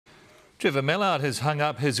Trevor Mallard has hung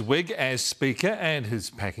up his wig as Speaker and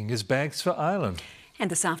is packing his bags for Ireland.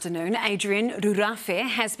 And this afternoon, Adrian Rurafe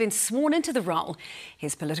has been sworn into the role.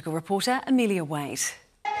 Here's political reporter Amelia Wade.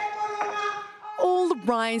 All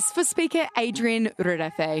rise for Speaker Adrian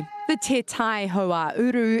Rurafe, the Te Tai Hoa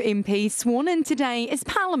Uru MP sworn in today as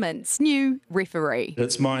Parliament's new referee.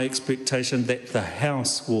 It's my expectation that the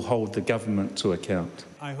House will hold the government to account.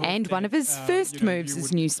 And one of his first moves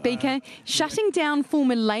as new Speaker, shutting down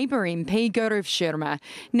former Labour MP Gaurav Sharma,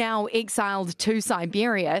 now exiled to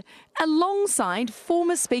Siberia, alongside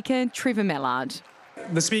former Speaker Trevor Mallard.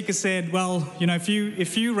 The Speaker said, well, if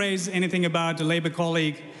you raise anything about a Labour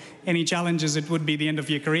colleague, any challenges, it would be the end of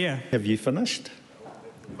your career. Have you finished?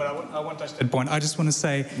 But I won't touch that point. I just want to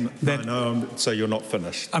say that... No, so you're not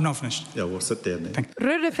finished? I'm not finished. Yeah, we'll sit down then.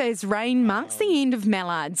 Rurafe's reign marks the end of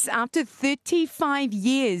Mallard's. After 35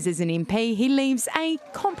 years as an MP, he leaves a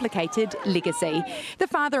complicated legacy. The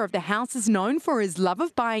father of the house is known for his love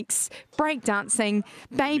of bikes, breakdancing,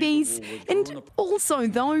 babies, and also,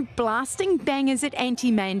 though, blasting bangers at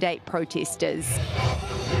anti-mandate protesters.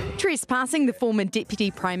 Trespassing the former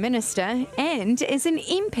Deputy Prime Minister, and as an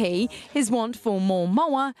MP, his want for more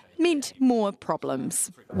moa meant more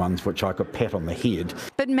problems. Ones which I could pat on the head.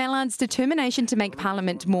 But Mallard's determination to make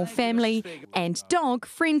Parliament more family and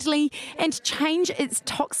dog-friendly and change its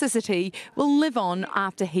toxicity will live on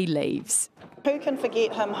after he leaves. Who can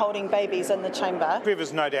forget him holding babies in the chamber?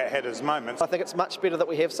 Trevor's no doubt had his moments. I think it's much better that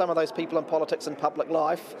we have some of those people in politics and public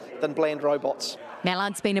life than bland robots.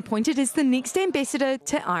 Mallard's been appointed as the next ambassador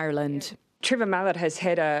to Ireland. Trevor Mallard has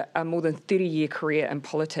had a more than 30-year career in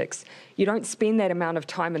politics. You don't spend that amount of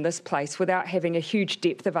time in this place without having a huge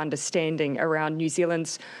depth of understanding around New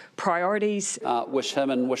Zealand's priorities. Wish him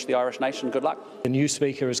and wish the Irish nation good luck. The new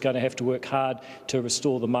Speaker is going to have to work hard to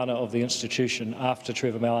restore the mana of the institution after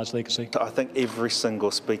Trevor Mallard's legacy. I think every single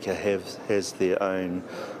Speaker has their own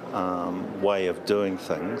way of doing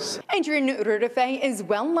things. Adrian Rurafe is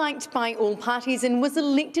well liked by all parties and was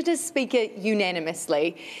elected as Speaker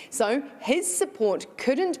unanimously. So his support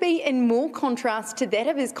couldn't be in more contrast to that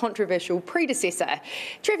of his controversial predecessor.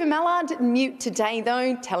 Trevor Mallard mute today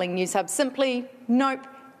though, telling Newshub simply, nope,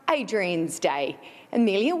 Adrian's day.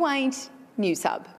 Amelia Wade, Newshub.